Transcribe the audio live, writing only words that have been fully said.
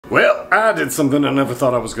Well, I did something I never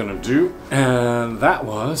thought I was gonna do, and that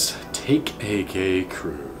was take a gay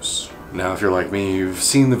cruise. Now, if you're like me, you've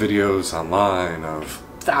seen the videos online of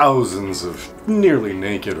thousands of nearly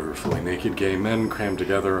naked or fully naked gay men crammed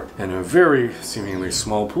together in a very seemingly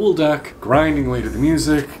small pool deck, grinding away to the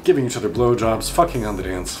music, giving each other blowjobs, fucking on the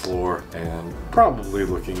dance floor, and probably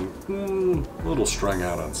looking a little strung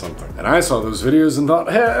out on something. And I saw those videos and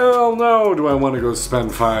thought, hell no, do I want to go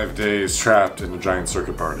spend 5 days trapped in a giant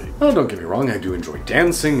circuit party. Well, don't get me wrong, I do enjoy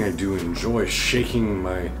dancing, I do enjoy shaking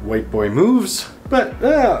my white boy moves, but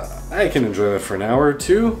I can enjoy that for an hour or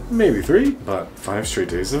two, maybe 3, but 5 straight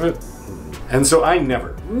days of it? And so I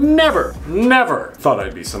never thought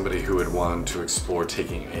I'd be somebody who would want to explore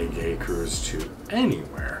taking a gay cruise to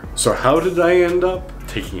anywhere. So how did I end up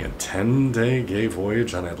taking a 10-day gay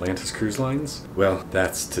voyage on Atlantis Cruise Lines? Well,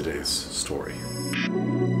 that's today's story.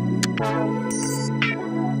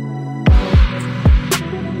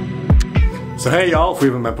 So hey y'all, if we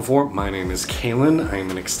haven't met before, my name is Kaelan. I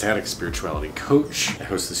am an ecstatic spirituality coach. I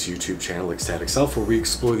host this YouTube channel, Ecstatic Self, where we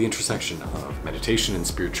explore the intersection of meditation and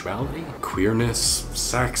spirituality, queerness,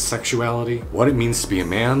 sex, sexuality, what it means to be a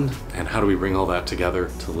man, and how do we bring all that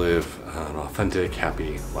together to live an authentic,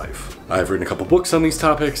 happy life. I've written a couple books on these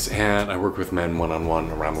topics, and I work with men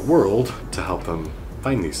one-on-one around the world to help them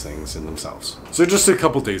find these things in themselves. So just a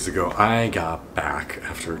couple days ago, I got back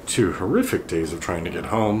after 2 horrific days of trying to get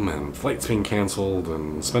home and flights being canceled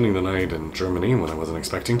and spending the night in Germany when I wasn't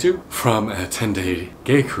expecting to, from a 10-day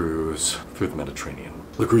gay cruise through the Mediterranean.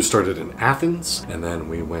 The cruise started in Athens, and then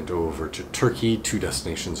we went over to Turkey, 2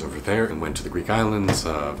 destinations over there, and went to the Greek islands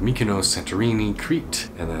of Mykonos, Santorini, Crete,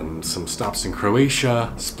 and then some stops in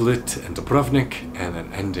Croatia, Split, and Dubrovnik, and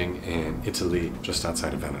then ending in Italy, just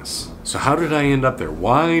outside of Venice. So how did I end up there?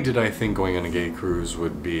 Why did I think going on a gay cruise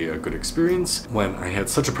would be a good experience when I had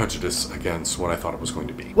such a prejudice against what I thought it was going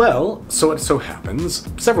to be? Well, so it so happens,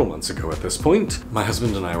 several months ago at this point, my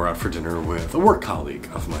husband and I were out for dinner with a work colleague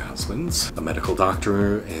of my husband's, a medical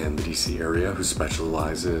doctor in the DC area who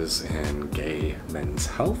specializes in gay men's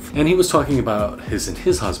health. And he was talking about his and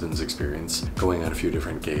his husband's experience going on a few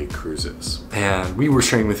different gay cruises. And we were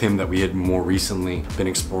sharing with him that we had more recently been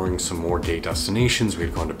exploring some more gay destinations. We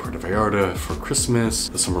had gone to Puerto Vallarta for Christmas.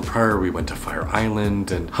 The summer prior, we went to Fire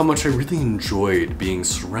Island, and how much I really enjoyed being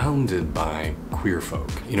surrounded by queer folk.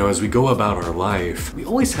 You know, as we go about our life, we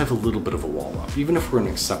always have a little bit of a wall up. Even if we're in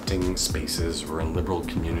accepting spaces or in liberal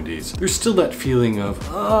communities, there's still that feeling of,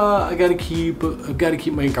 I've got to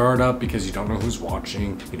keep my guard up because you don't know who's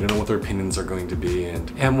watching, you don't know what their opinions are going to be.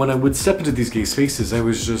 And when I would step into these gay spaces, I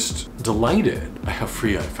was just delighted by how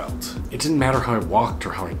free I felt. It didn't matter how I walked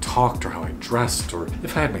or how I talked or how I dressed or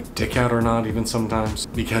if I had my dick out or not even sometimes.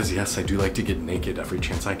 Because yes, I do like to get naked every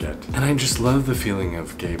chance I get. And I just love the feeling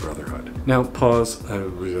of gay brotherhood. Now pause,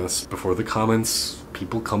 just before the comments,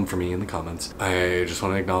 people come for me in the comments. I just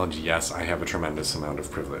want to acknowledge, yes, I have a tremendous amount of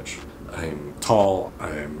privilege. I'm tall,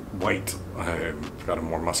 I'm white, I've got a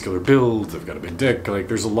more muscular build, I've got a big dick. Like,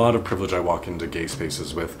 there's a lot of privilege I walk into gay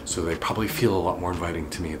spaces with, so they probably feel a lot more inviting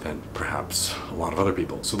to me than perhaps a lot of other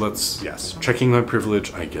people. So yes, checking my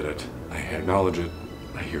privilege, I get it. I acknowledge it.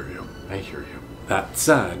 I hear you. I hear you. That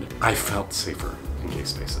said, I felt safer in gay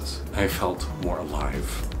spaces. I felt more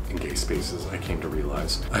alive in gay spaces. I came to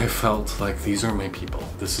realize I felt like these are my people.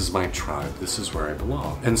 This is my tribe. This is where I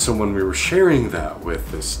belong. And so when we were sharing that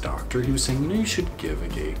with this doctor, he was saying, you know, you should give a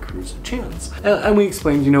gay cruise a chance. And we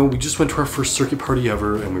explained, you know, we just went to our first circuit party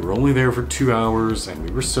ever, and we were only there for 2 hours, and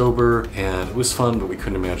we were sober, and it was fun, but we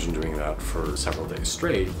couldn't imagine doing that for several days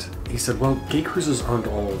straight. He said, well, gay cruises aren't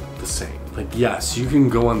all the same. Like, yes, you can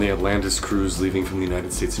go on the Atlantis cruise leaving from the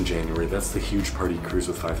United States in January. That's the huge party cruise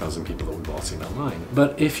with 5,000 people that we've all seen online.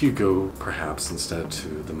 But if you go, perhaps, instead to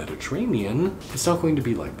the Mediterranean, it's not going to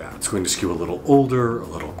be like that. It's going to skew a little older, a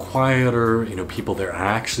little quieter. You know, people there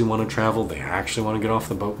actually want to travel. They actually want to get off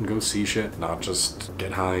the boat and go see shit, not just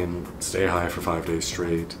get high and stay high for 5 days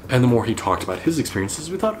straight. And the more he talked about his experiences,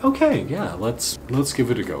 we thought, okay, yeah, let's give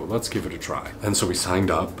it a go. Let's give it a try. And so we signed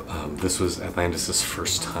up. This was Atlantis'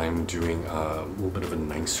 first time doing a little bit of a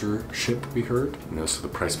nicer ship, we heard. You know, so the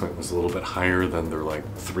price point was a little bit higher than their like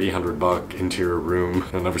 $300 interior room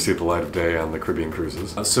and never see the light of day on the Caribbean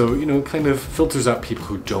cruises. So, you know, it kind of filters out people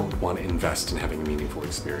who don't want to invest in having a meaningful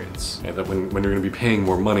experience. And that when you're going to be paying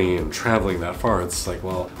more money and traveling that far, it's like,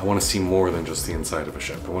 well, I want to see more than just the inside of a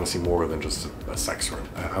ship. I want to see more than just a sex room.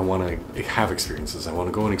 I want to have experiences. I want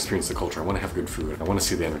to go and experience the culture. I want to have good food. I want to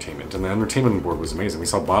see the entertainment. And the entertainment board was amazing. We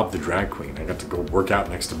saw Bob the drag queen. I got to go work out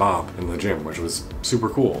next to Bob in the gym, which was super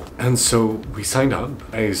cool. And so we signed up.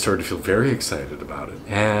 I started to feel very excited about it.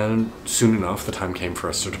 And soon enough, the time came for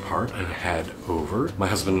us us to depart and head over. My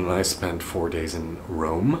husband and I spent 4 days in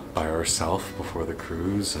Rome by ourselves before the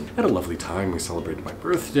cruise and had a lovely time. We celebrated my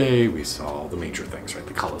birthday. We saw the major things, right?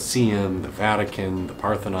 The Colosseum, the Vatican, the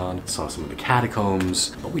Parthenon, saw some of the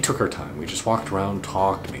catacombs, but we took our time. We just walked around,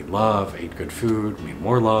 talked, made love, ate good food, made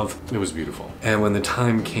more love. It was beautiful. And when the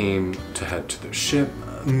time came to head to the ship,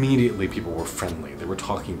 immediately people were friendly. They were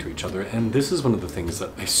talking to each other. And this is one of the things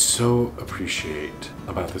that I so appreciate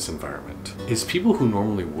about this environment is people who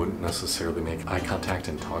normally wouldn't necessarily make eye contact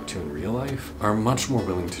and talk to in real life are much more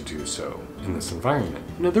willing to do so in this environment.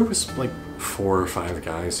 You know, there was like 4 or 5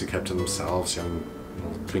 guys who kept to themselves, young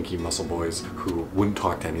twinkie muscle boys who wouldn't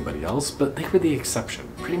talk to anybody else, but they were the exception.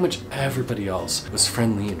 Pretty much everybody else was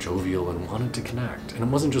friendly and jovial and wanted to connect. And it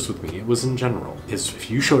wasn't just with me, it was in general. If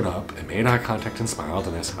you showed up and made eye contact and smiled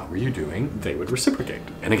and asked, how are you doing? They would reciprocate.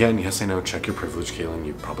 And again, yes, I know, check your privilege, Kaelan.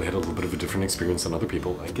 You probably had a little bit of a different experience than other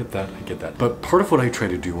people. I get that. But part of what I try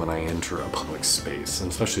to do when I enter a public space, and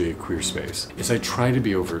especially a queer space, is I try to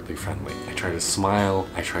be overtly friendly. I try to smile,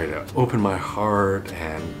 I try to open my heart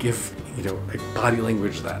and give, you know, like body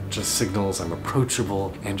language that just signals I'm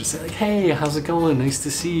approachable and just say like, hey, how's it going? Nice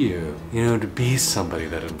to see you. You know, to be somebody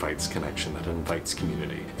that invites connection, that invites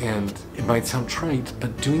community. And it might sound trite,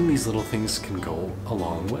 but doing these little things can go a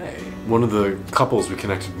long way. One of the couples we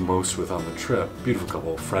connected most with on the trip, beautiful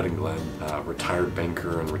couple, Fred and Glenn, retired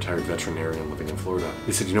banker and retired veterinarian living in Florida.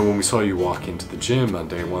 They said, you know, when we saw you walk into the gym on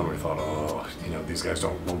day 1, we thought, oh, you know, these guys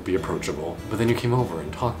won't be approachable. But then you came over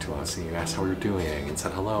and talked to us and you asked how we were doing and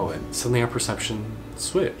said hello, and suddenly our perception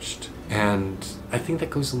switched. And I think that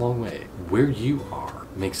goes a long way. Where you are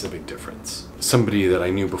makes a big difference. Somebody that I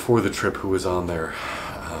knew before the trip who was on there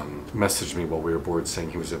messaged me while we were aboard saying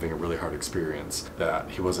he was having a really hard experience, that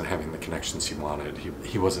he wasn't having the connections he wanted.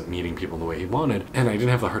 He wasn't meeting people the way he wanted. And I didn't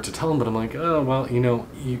have the heart to tell him, but I'm like, oh, well, you know,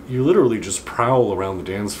 you literally just prowl around the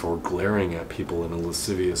dance floor glaring at people in a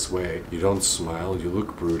lascivious way. You don't smile, you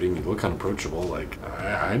look brooding, you look unapproachable. Like,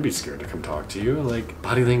 I'd be scared to come talk to you. Like,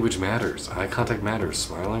 body language matters, eye contact matters,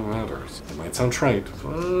 smiling matters. It might sound trite,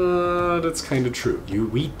 but it's kind of true.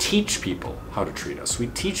 We teach people how to treat us. We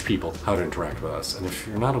teach people how to interact with us. And if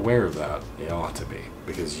you're not aware of that, you ought to be,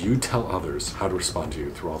 because you tell others how to respond to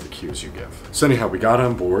you through all the cues you give. So anyhow, we got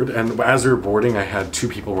on board, and as we were boarding, I had 2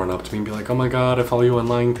 people run up to me and be like, oh my god, I follow you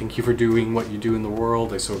online, thank you for doing what you do in the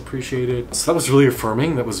world, I so appreciate it. So that was really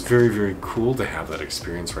affirming. That was very, very cool to have that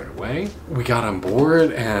experience right away. We got on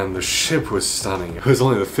board, and the ship was stunning. It was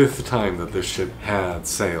only the 5th time that this ship had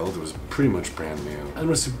sailed. It was pretty much brand new, and it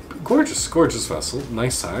was a gorgeous vessel,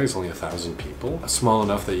 nice size, only 1,000 people, small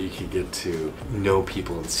enough that you could get to know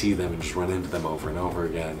people and see them and just run into them over and over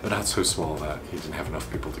again, but not so small that you didn't have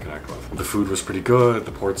enough people to connect with. The food was pretty good,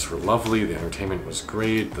 the ports were lovely, the entertainment was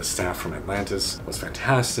great, the staff from Atlantis was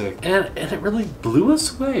fantastic, and it really blew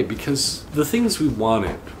us away, because the things we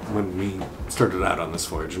wanted when we started out on this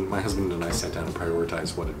voyage, and my husband and I sat down and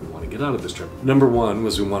prioritized what did we want to get out of this trip. Number 1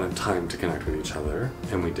 was we wanted time to connect with each other,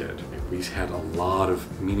 and we did. We had a lot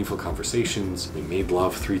of meaningful conversations. We made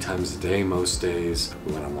love 3 times a day most days.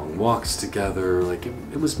 We went on long walks together. Like,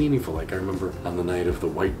 it was meaningful. Like, I remember on the night of the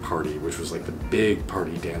white party, which was like the big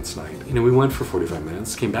party dance night, you know, we went for 45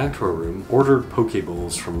 minutes, came back to our room, ordered poke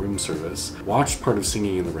bowls from room service, watched part of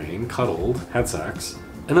Singing in the Rain, cuddled, had sex,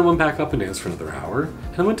 and then went back up and danced for another hour,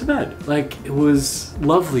 and then went to bed. Like, it was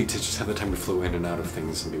lovely to just have the time to flow in and out of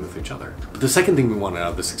things and be with each other. But the second thing we wanted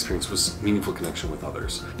out of this experience was meaningful connection with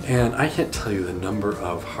others. And I can't tell you the number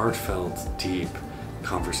of heartfelt, deep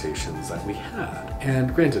conversations that we had.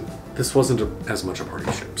 And granted, this wasn't as much a party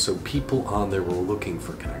ship, so people on there were looking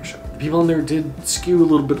for connection. The people on there did skew a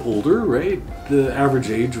little bit older, right? The average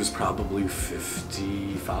age was probably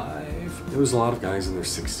 55. There was a lot of guys in their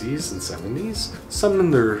 60s and 70s, some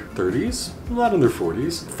in their 30s, a lot in their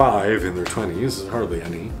 40s, 5 in their 20s, hardly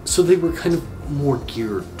any. So they were kind of more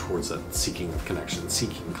geared towards that seeking of connection,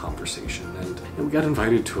 seeking conversation, and we got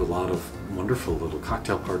invited to a lot of wonderful little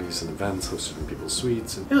cocktail parties and events hosted in people's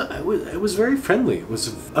suites, and yeah, it was very friendly. It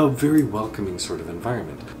was a very welcoming sort of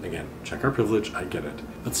environment. Again, check our privilege, I get it,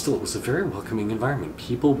 but still, it was a very welcoming environment.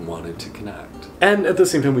 People wanted to connect. And at the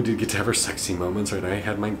same time, we did get to have our sexy moments, right? I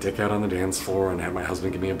had my dick out on the dance floor and had my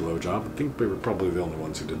husband give me a blowjob. I think we were probably the only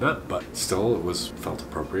ones who did that, but still, it felt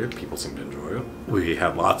appropriate. People seemed to enjoy it. We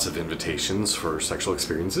had lots of invitations for sexual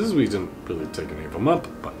experiences. We didn't really take any of them up,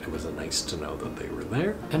 but it was nice to know that they were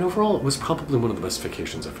there. And overall, it was probably one of the best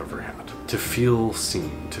vacations I've ever had. To feel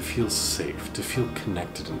seen, to feel safe, to feel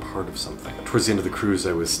connected and part of something. Towards the end of the cruise,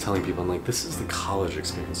 I was telling people, I'm like, this is the college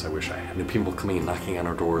experience I wish I had. And people coming and knocking on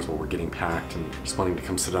our doors while we're getting packed and just wanting to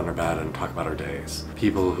come sit on our bed and talk about our days.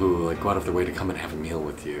 People who like go out of their way to come and have a meal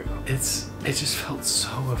with you. It just felt so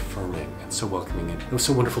affirming and so welcoming. And it was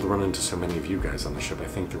so wonderful to run into so many of you guys on the ship. I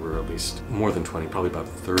think there were at least more than 20, probably about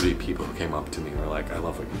 30 people who came up to me and were like, I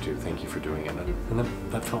love what you do, thank you for doing it.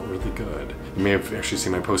 And that felt really good. You may have actually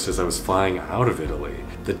seen my post as I was flying out of Italy.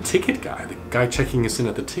 The ticket guy, the guy checking us in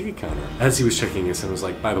at the ticket counter, as he was checking us in, was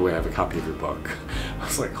like, by the way, I have a copy of your book. I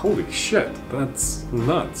was like, holy shit, that's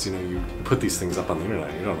nuts. You know, you put these things up on the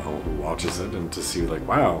internet, you don't know who watches it, and to see like,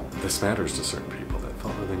 wow, this matters to certain people, that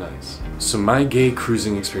felt really nice. So my gay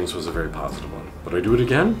cruising experience was a very positive one. Would I do it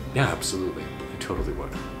again? Yeah, absolutely. I totally would.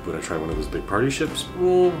 Would I try one of those big party ships?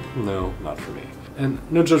 No, not for me. And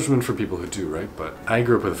no judgment for people who do, right? But I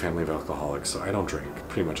grew up with a family of alcoholics, so I don't drink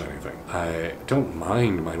pretty much anything. I don't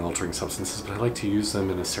mind mind-altering substances, but I like to use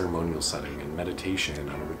them in a ceremonial setting, in meditation,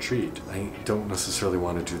 on a retreat. I don't necessarily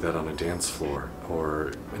want to do that on a dance floor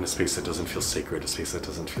or in a space that doesn't feel sacred, a space that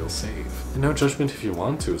doesn't feel safe. And no judgment if you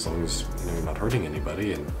want to, as long as you're not hurting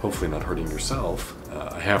anybody and hopefully not hurting yourself.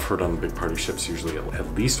 I have heard on big party ships usually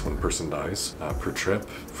at least one person dies per trip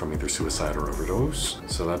from either suicide or overdose,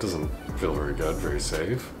 so that doesn't feel very good, very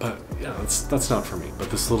safe. But yeah, that's not for me. But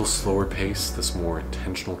this little slower pace, this more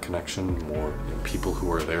intentional connection, more people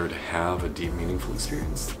who are there to have a deep, meaningful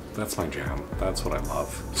experience, that's my jam. That's what I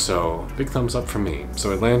love. So big thumbs up from me.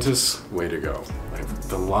 So Atlantis, way to go. I've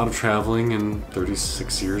done a lot of traveling in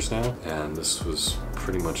 36 years now, and this was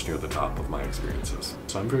pretty much near the top of my experiences.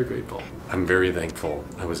 So I'm very grateful. I'm very thankful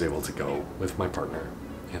I was able to go with my partner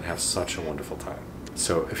and have such a wonderful time.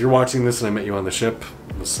 So if you're watching this and I met you on the ship,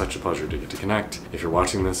 it was such a pleasure to get to connect. If you're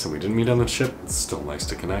watching this and we didn't meet on the ship, it's still nice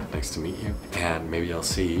to connect, nice to meet you. And maybe I'll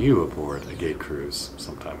see you aboard a gay cruise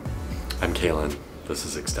sometime. I'm Kaelan. This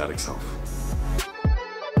is Ecstatic Self.